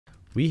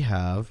we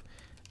have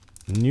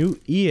new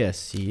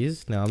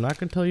ESCs. Now, I'm not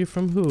going to tell you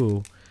from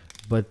who,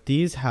 but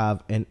these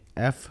have an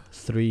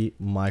F3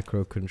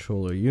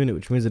 microcontroller unit,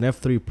 which means an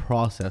F3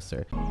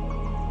 processor.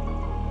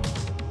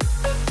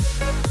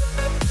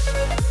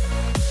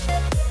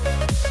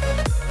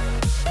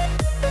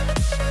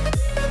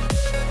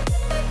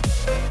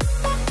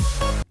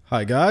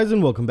 Hi guys,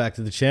 and welcome back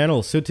to the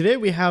channel. So today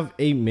we have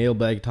a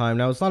mailbag time.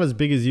 Now, it's not as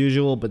big as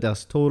usual, but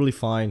that's totally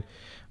fine.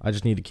 I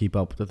just need to keep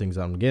up with the things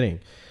I'm getting.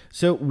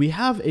 So we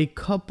have a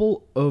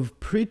couple of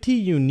pretty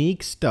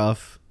unique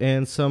stuff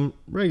and some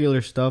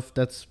regular stuff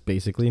that's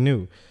basically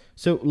new.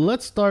 So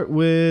let's start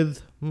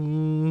with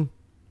the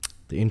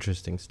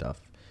interesting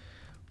stuff.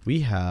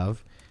 We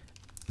have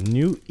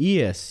new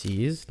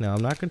ESCs. Now,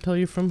 I'm not going to tell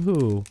you from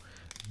who,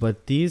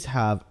 but these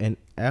have an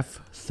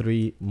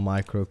F3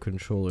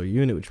 microcontroller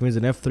unit, which means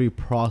an F3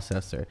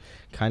 processor,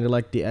 kind of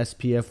like the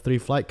SP-F3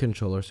 flight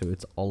controller, so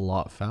it's a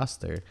lot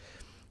faster.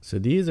 So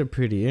these are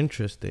pretty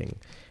interesting,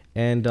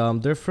 and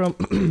they're from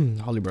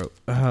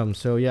Holybro.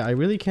 So yeah, I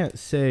really can't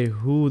say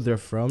who they're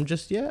from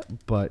just yet,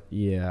 but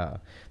yeah,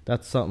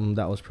 that's something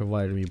that was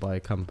provided to me by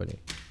a company.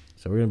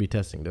 So we're gonna be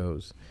testing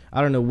those.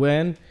 I don't know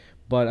when,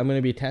 but I'm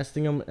gonna be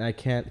testing them. And I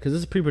can't, because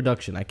this is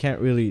pre-production, I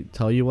can't really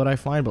tell you what I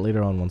find, but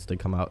later on, once they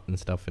come out and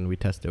stuff and we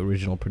test the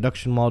original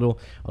production model,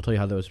 I'll tell you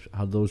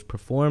how those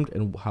performed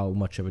and how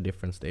much of a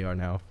difference they are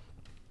now.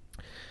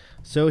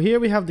 So here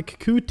we have the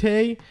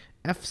Kakute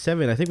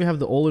F7. I think we have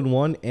the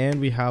all-in-one and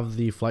we have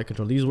the flight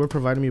control. These were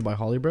provided me by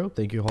Holybro.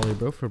 Thank you,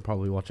 Holybro, for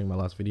probably watching my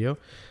last video.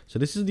 So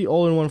this is the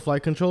all-in-one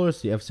flight controller. It's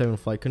the F7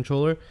 flight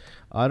controller.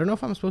 I don't know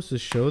if I'm supposed to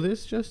show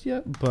this just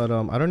yet, but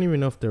I don't even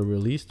know if they're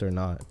released or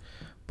not.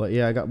 But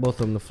yeah, I got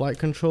both of them, the flight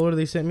controller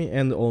they sent me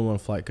and the all-in-one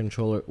flight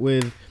controller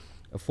with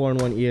a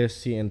 4-in-1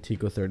 ESC and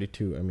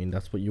TICO32. I mean,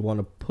 that's what you want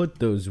to put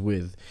those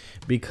with,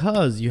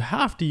 because you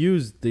have to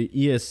use the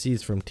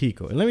ESCs from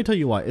TICO. And let me tell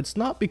you why. It's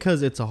not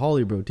because it's a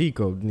Holybro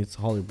TICO and it's a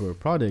Holybro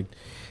product.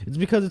 It's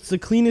because it's the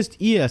cleanest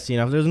ESC.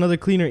 Now, if there's another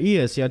cleaner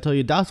ESC, I tell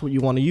you that's what you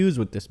want to use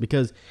with this,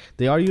 because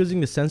they are using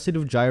the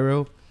sensitive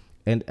gyro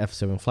and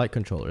F7 flight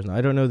controllers. Now,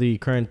 I don't know the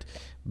current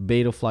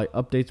beta flight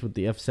updates with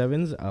the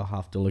F7s. I'll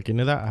have to look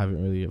into that. I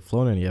haven't really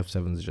flown any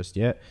F7s just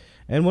yet.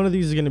 And one of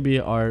these is going to be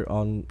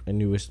on a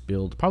newest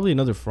build, probably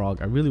another Frog.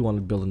 I really want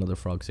to build another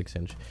Frog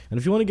 6-inch. And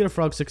if you want to get a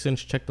Frog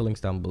 6-inch, check the links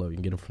down below. You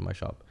can get them from my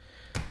shop.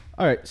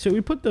 All right, so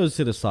we put those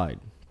to the side.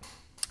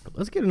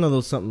 Let's get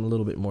something a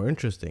little bit more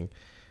interesting.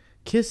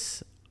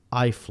 Kiss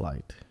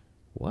Iflight.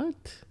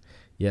 What?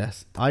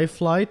 Yes,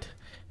 Iflight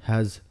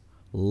has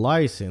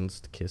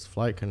licensed Kiss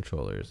flight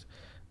controllers.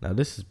 Now,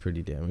 this is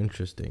pretty damn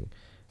interesting.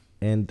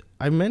 And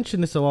I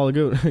mentioned this a while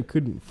ago, and I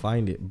couldn't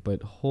find it,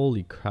 but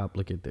holy crap,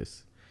 look at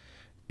this.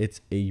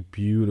 It's a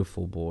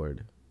beautiful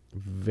board,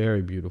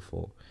 very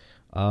beautiful.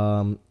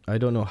 I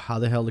don't know how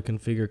the hell to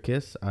configure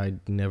Kiss. I'd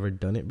never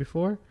done it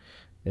before,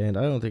 and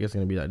I don't think it's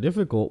going to be that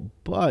difficult,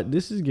 but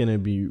this is going to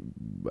be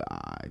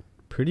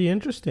pretty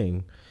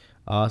interesting.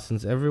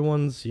 Since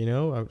everyone's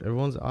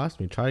asked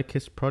me, try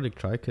Kiss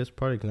product,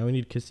 now we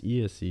need Kiss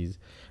ESCs.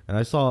 And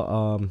I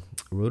saw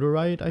Rotor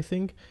Riot, I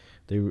think,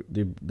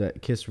 that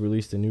Kiss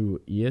released a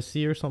new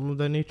ESC or something of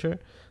that nature.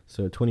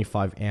 So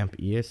 25 amp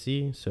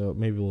ESC. So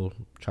maybe we'll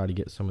try to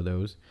get some of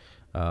those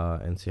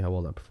and see how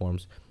well that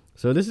performs.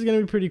 So this is going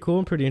to be pretty cool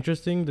and pretty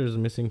interesting. There's a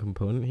missing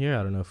component here.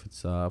 I don't know if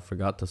it's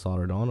forgot to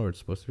solder it on or it's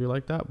supposed to be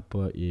like that,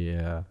 but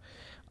yeah.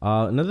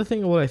 Another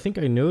thing, what I think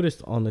I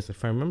noticed on this,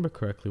 if I remember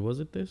correctly, was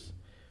it this?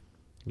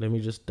 Let me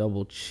just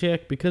double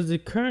check, because the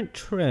current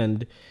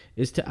trend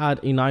is to add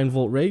a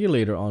 9-volt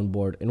regulator on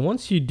board. And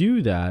once you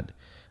do that,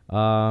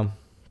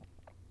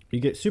 you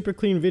get super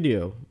clean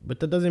video, but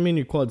that doesn't mean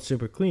your quad's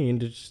super clean.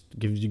 It just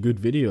gives you good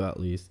video at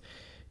least.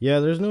 Yeah,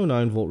 there's no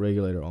 9-volt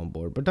regulator on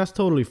board, but that's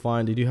totally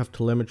fine. They do have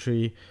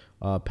telemetry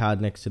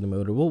pad next to the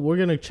motor. Well, we're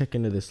going to check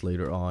into this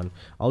later on.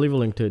 I'll leave a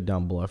link to it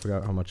down below. I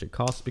forgot how much it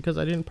costs because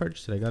I didn't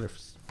purchase it. I got it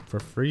for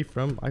free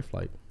from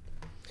Iflight.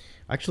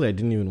 Actually, I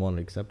didn't even want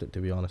to accept it, to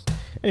be honest.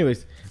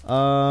 Anyways,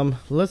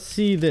 let's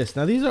see this.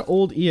 Now, these are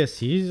old ESCs.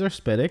 These are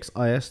Spedix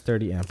IS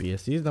 30 amp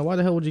ESCs. Now, why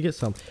the hell would you get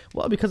some?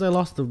 Well, because I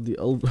lost the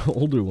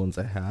older ones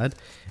I had,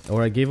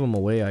 or I gave them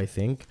away, I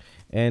think.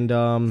 And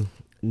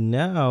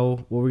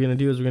now, what we're going to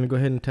do is we're going to go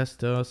ahead and test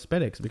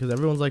Spedix, because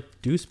everyone's like,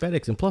 do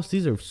Spedix. And plus,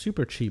 these are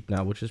super cheap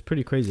now, which is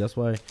pretty crazy. That's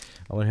why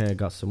I went ahead and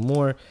got some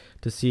more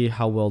to see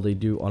how well they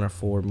do on our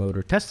forward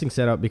motor testing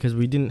setup, because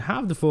we didn't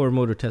have the forward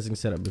motor testing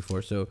setup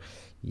before. So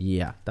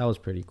yeah, that was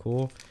pretty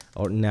cool.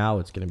 Or now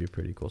it's going to be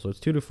pretty cool. So it's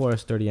 2 to 4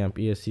 S 30 amp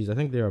ESCs. I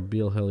think they are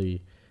BL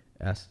Heli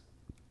S.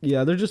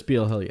 Yeah, they're just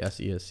BL Heli S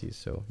ESCs.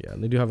 So yeah,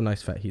 they do have a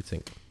nice fat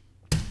heatsink.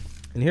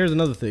 And here's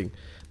another thing.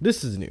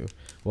 This is new.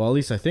 Well, at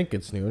least I think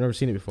it's new. I've never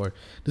seen it before.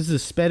 This is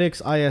a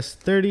Spedix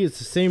IS30. It's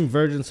the same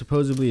version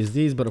supposedly as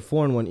these, but a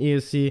 4-in-1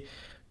 ESC.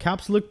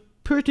 Caps look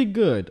pretty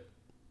good.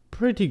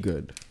 Pretty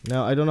good.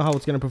 Now, I don't know how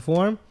it's going to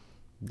perform.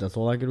 That's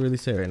all I could really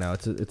say right now.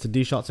 It's a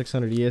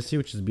Xt60 ESC,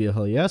 which is BL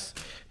Heli S,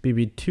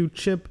 BB2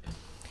 chip.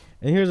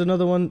 And here's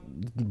another one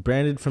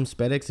branded from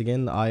Spedix,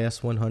 again, the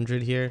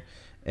IS100 here.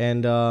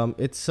 and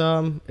it's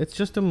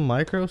just a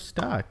micro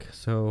stack.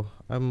 So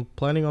I'm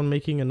planning on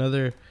making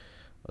another.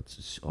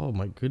 Oh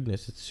my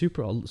goodness, it's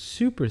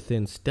super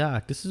thin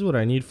stack. This is what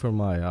I need for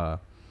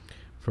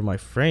my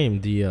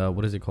frame. The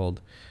what is it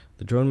called?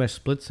 The drone mesh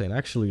split sail. I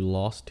actually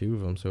lost 2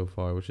 of them so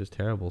far, which is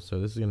terrible. So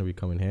this is gonna be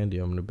coming handy.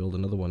 I'm gonna build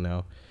another one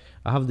now.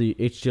 I have the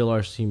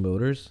HGLRC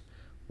motors.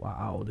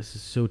 Wow, this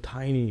is so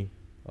tiny.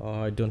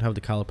 Oh, I don't have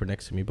the caliper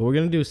next to me, but we're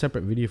gonna do a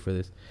separate video for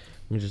this.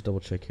 Let me just double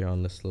check here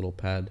on this little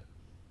pad.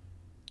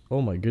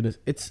 Oh my goodness,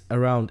 it's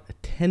around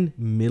 10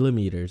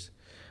 millimeters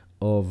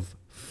of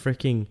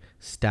freaking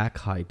stack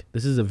height.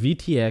 This is a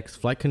VTX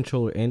flight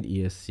controller and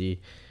ESC.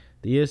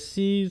 The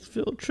ESC's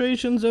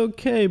filtration's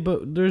okay,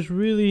 but there's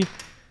really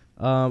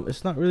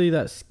it's not really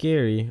that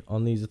scary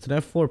on these. It's an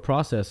F4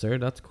 processor.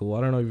 That's cool.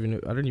 I don't even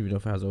know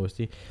if it has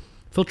OSD.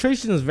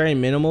 Filtration is very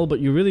minimal,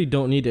 but you really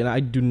don't need it. And I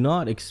do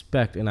not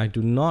expect and I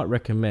do not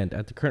recommend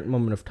at the current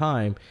moment of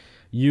time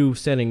you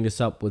setting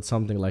this up with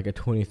something like a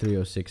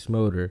 2306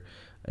 motor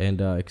and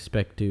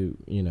expect to,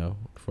 you know,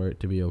 for it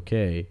to be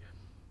okay.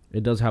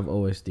 It does have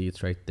OSD.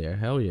 It's right there.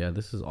 Hell yeah,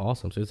 this is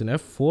awesome. So it's an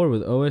F4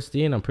 with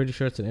OSD, and I'm pretty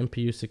sure it's an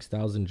MPU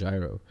 6000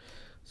 gyro.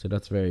 So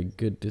that's very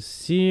good to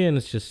see, and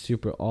it's just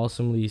super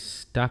awesomely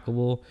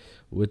stackable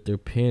with their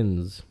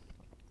pins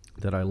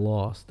that I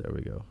lost. There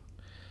we go.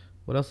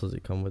 What else does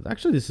it come with?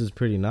 Actually, this is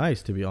pretty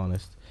nice, to be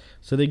honest.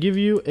 So they give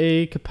you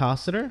a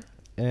capacitor,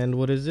 and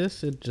what is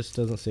this? It just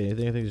doesn't say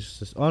anything. I think it's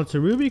just oh, it's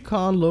a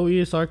Rubicon low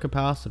ESR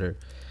capacitor.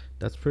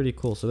 That's pretty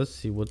cool. So let's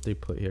see what they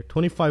put here.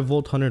 25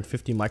 volt,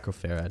 150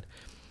 microfarad.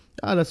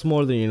 That's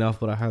more than enough,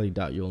 but I highly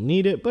doubt you'll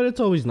need it, but it's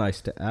always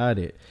nice to add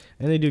it.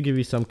 And they do give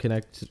you some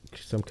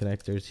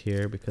connectors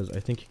here, because I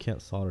think you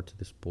can't solder to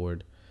this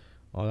board.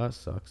 Oh, that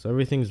sucks.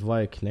 Everything's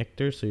via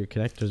connector, so your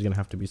connector is going to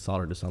have to be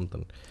soldered to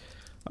something.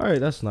 Alright,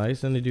 that's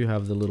nice. And they do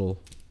have the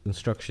little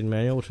instruction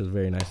manual, which is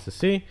very nice to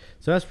see.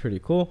 So that's pretty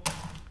cool.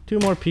 2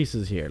 more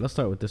pieces here. Let's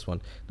start with this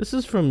one. This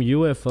is from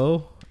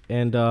UFO,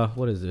 and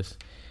what is this?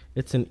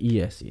 It's an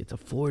ESC. It's a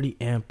 40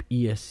 amp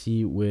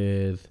ESC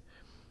with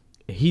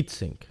a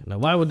heatsink. Now,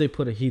 why would they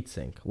put a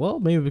heatsink? Well,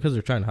 maybe because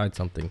they're trying to hide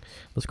something.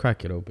 Let's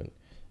crack it open.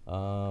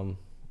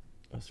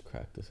 Let's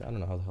crack this. I don't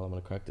know how the hell I'm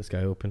gonna crack this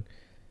guy open.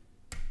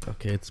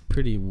 Okay, it's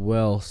pretty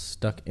well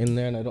stuck in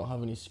there, and I don't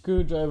have any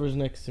screwdrivers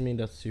next to me.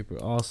 That's super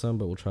awesome,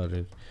 but we'll try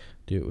to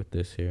do it with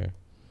this here.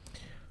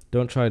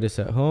 Don't try this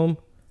at home.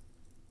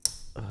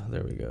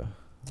 There we go.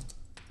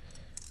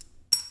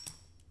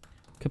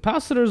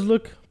 Capacitors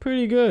look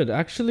pretty good.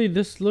 Actually,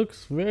 this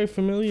looks very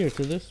familiar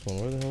to this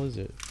one. Where the hell is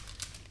it?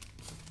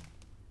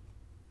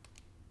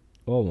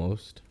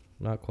 Almost.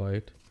 Not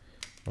quite.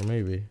 Or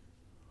maybe.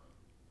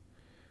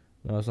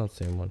 No, it's not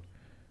the same one.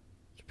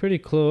 It's pretty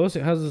close.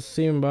 It has the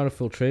same amount of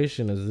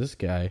filtration as this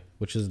guy,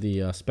 which is the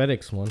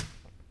Spedix one.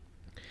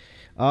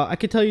 I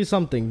could tell you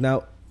something.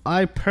 Now,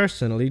 I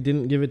personally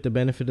didn't give it the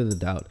benefit of the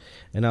doubt.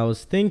 And I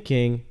was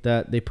thinking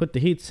that they put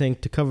the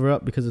heatsink to cover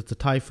up because it's a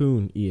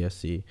Typhoon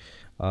ESC.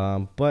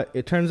 But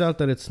it turns out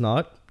that it's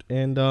not.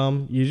 And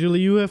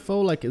usually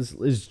UFO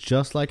is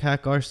just like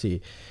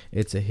Hakcrc.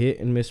 It's a hit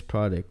and miss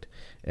product.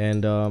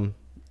 And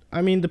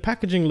I mean, the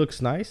packaging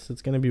looks nice.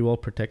 It's going to be well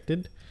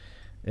protected.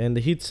 And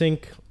the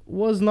heatsink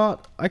was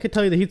not, I could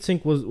tell you the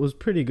heatsink was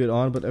pretty good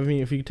on. But I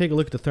mean, if you take a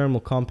look at the thermal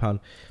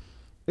compound,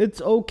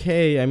 it's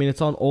okay. I mean,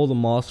 it's on all the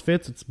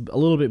MOSFETs. It's a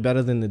little bit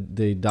better than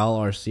the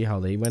DAL-RC, how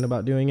they went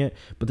about doing it.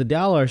 But the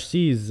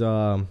DAL-RC's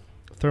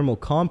thermal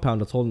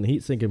compound that's holding the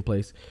heatsink in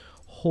place,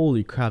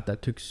 holy crap,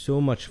 that took so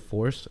much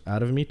force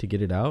out of me to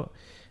get it out.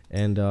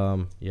 And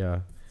yeah,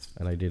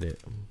 and I did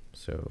it.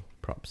 So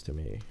props to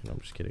me. No, I'm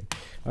just kidding.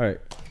 All right,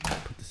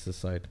 put this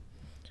aside.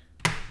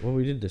 Well,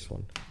 we did this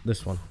one.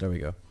 There we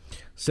go.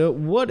 So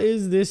what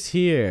is this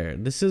here?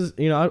 This is,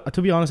 you know,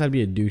 to be honest, I'd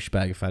be a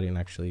douchebag if I didn't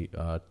actually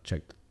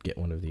get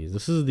one of these.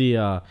 This is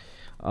the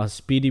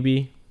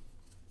Speedybee,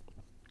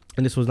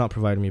 and this was not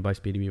provided me by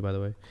Speedybee, by the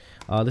way.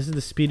 This is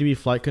the Speedybee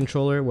flight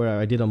controller, where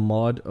I did a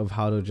mod of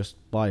how to just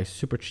buy a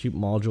super cheap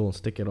module and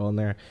stick it on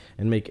there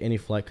and make any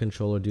flight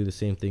controller do the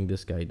same thing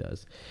this guy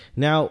does.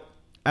 Now,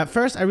 at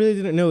first, I really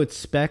didn't know its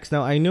specs.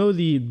 Now, I know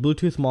the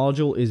Bluetooth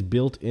module is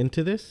built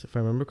into this, if I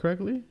remember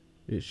correctly.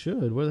 It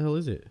should. Where the hell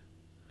is it?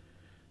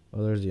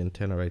 Oh, there's the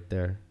antenna right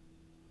there.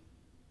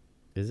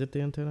 Is it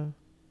the antenna?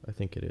 I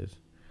think it is.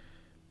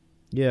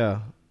 Yeah.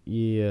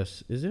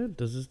 Yes. Is it?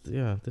 Does this?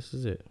 Yeah, this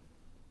is it.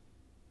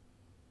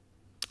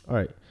 All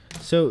right.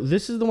 So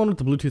this is the one with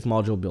the Bluetooth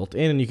module built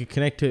in, and you can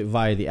connect to it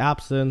via the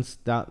apps.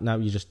 Now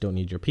you just don't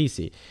need your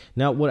PC.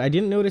 Now, what I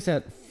didn't notice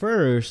at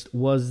first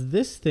was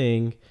this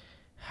thing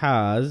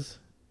has,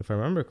 if I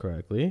remember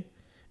correctly,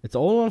 it's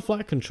all on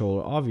flight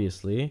controller,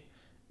 obviously.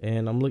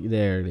 And I'm looking,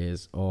 there it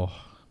is. Oh,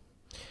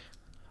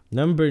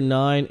 number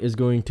 9 is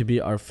going to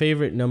be our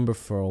favorite number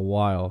for a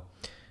while.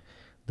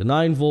 The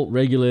 9-volt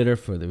regulator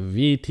for the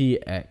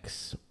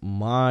VTX,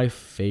 my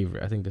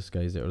favorite. I think this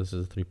guy's there. This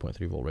is a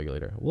 3.3 volt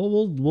regulator.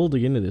 We'll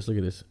dig into this. Look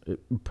at this.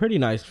 Pretty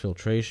nice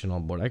filtration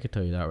on board. I can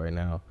tell you that right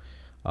now.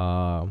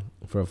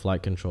 For a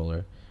flight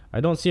controller, I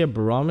don't see a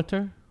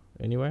barometer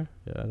anywhere.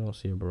 Yeah, I don't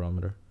see a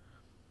barometer.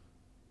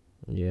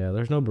 Yeah,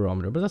 there's no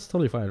barometer, but that's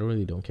totally fine. I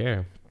really don't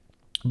care.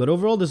 But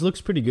overall, this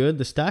looks pretty good.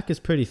 The stack is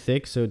pretty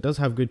thick, so it does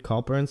have good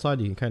copper inside.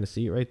 You can kind of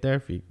see it right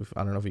there. If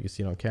I don't know if you can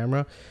see it on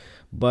camera,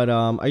 but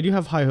I do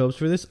have high hopes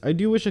for this. I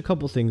do wish a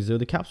couple things though.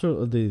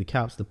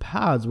 The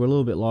pads were a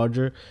little bit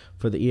larger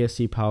for the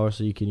ESC power,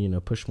 so you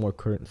can push more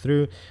current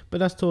through. But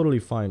that's totally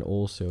fine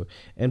also.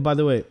 And by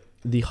the way,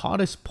 the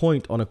hottest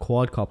point on a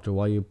quadcopter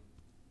while you're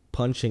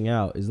punching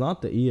out is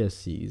not the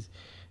ESCs.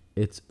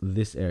 It's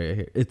this area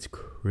here. It's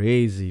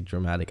crazy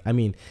dramatic. I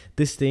mean,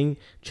 this thing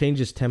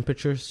changes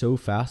temperature so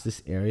fast,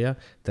 this area,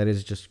 that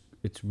is just,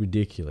 it's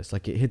ridiculous.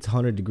 Like, it hits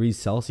 100 degrees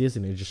Celsius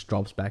and it just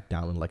drops back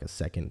down in like a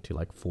second to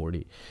like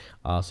 40.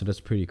 So that's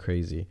pretty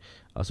crazy.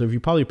 So if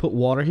you probably put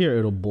water here,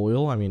 it'll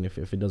boil. I mean, if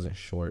it doesn't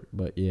short,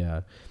 but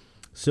yeah.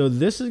 So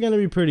this is going to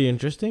be pretty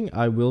interesting.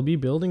 I will be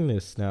building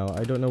this now.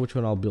 I don't know which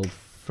one I'll build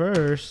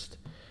first,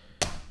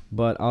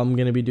 but I'm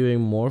going to be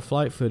doing more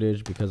flight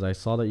footage because I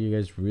saw that you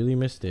guys really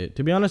missed it.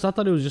 To be honest, I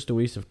thought it was just a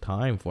waste of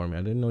time for me.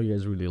 I didn't know you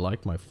guys really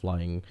liked my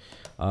flying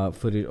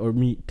footage or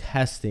me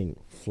testing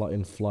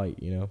in flight,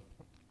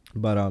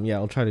 But yeah,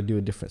 I'll try to do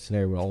a different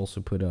scenario where I'll also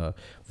put a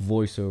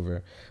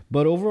voiceover.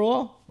 But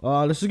overall,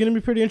 this is going to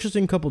be pretty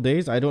interesting couple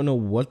days. I don't know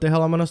what the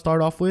hell I'm going to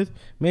start off with.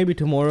 Maybe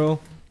tomorrow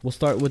we'll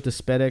start with the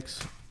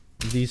Spedix.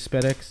 These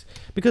Spedix,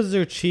 because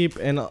they're cheap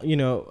and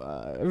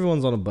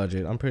everyone's on a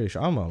budget. I'm pretty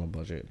sure I'm on a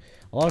budget.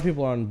 A lot of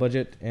people are on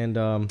budget, and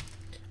I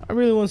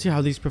really want to see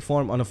how these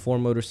perform on a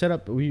 4-motor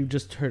setup.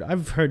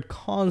 I've heard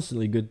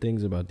constantly good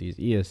things about these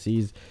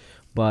ESCs,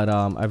 but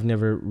I've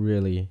never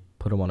really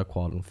put them on a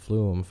quad and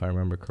flew them, if I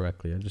remember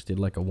correctly. I just did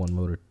like a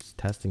 1-motor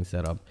testing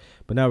setup,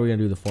 but now we're gonna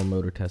do the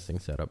 4-motor testing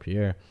setup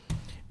here.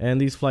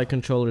 And these flight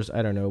controllers,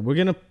 I don't know. We're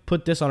gonna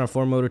put this on our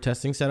 4-motor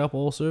testing setup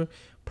also,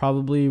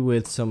 probably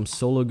with some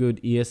solo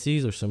good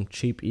ESCs or some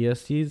cheap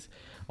ESCs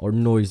or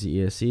noisy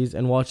ESCs,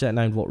 and watch that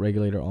 9-volt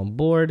regulator on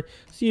board,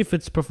 see if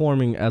it's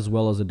performing as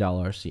well as a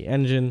DAL-RC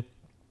engine,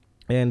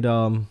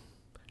 and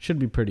should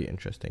be pretty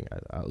interesting.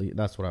 At least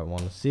that's what I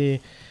want to see.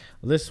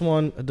 This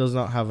one does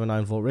not have a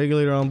 9-volt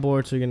regulator on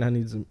board, so you're gonna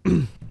need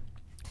some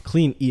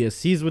clean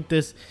ESCs with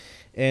this.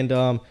 And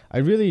I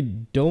really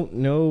don't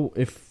know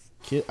if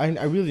I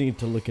really need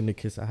to look into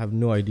KISS. I have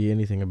no idea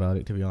anything about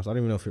it, to be honest. I don't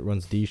even know if it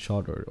runs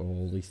D-Shot or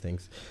all these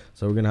things.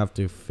 So we're gonna have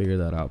to figure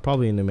that out,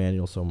 probably in the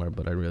manual somewhere,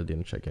 but I really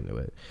didn't check into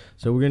it.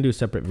 So we're gonna do a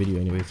separate video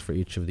anyways for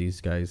each of these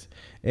guys.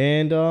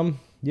 And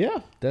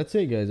yeah, that's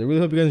it, guys. I really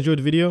hope you guys enjoyed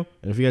the video,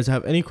 and if you guys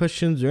have any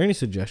questions or any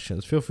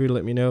suggestions, feel free to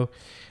let me know.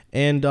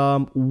 And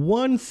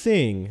one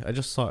thing, I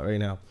just saw it right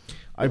now,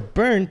 I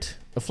burnt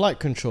a flight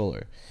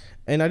controller.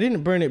 And I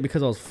didn't burn it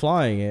because I was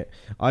flying it.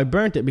 I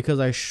burnt it because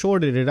I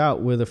shorted it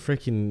out with a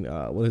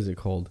freaking, what is it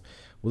called?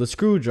 With a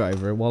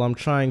screwdriver while I'm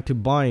trying to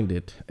bind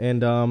it.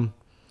 And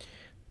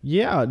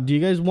yeah, do you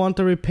guys want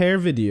a repair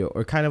video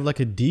or kind of like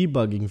a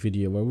debugging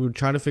video where we were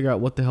trying to figure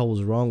out what the hell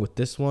was wrong with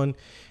this one?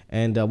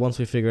 And once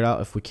we figure it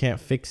out, if we can't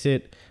fix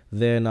it,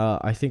 then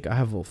I think I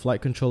have a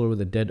flight controller with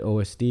a dead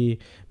OSD.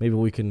 Maybe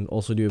we can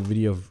also do a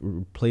video of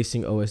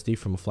replacing OSD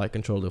from a flight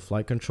controller to a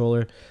flight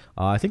controller.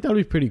 I think that would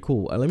be pretty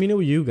cool. Let me know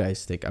what you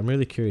guys think. I'm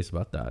really curious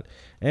about that.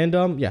 And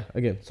yeah,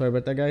 again, sorry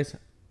about that, guys.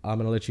 I'm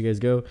going to let you guys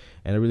go.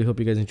 And I really hope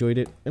you guys enjoyed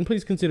it. And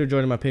please consider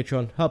joining my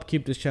Patreon. Help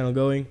keep this channel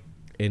going.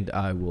 And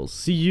I will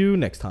see you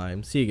next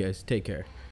time. See you guys. Take care.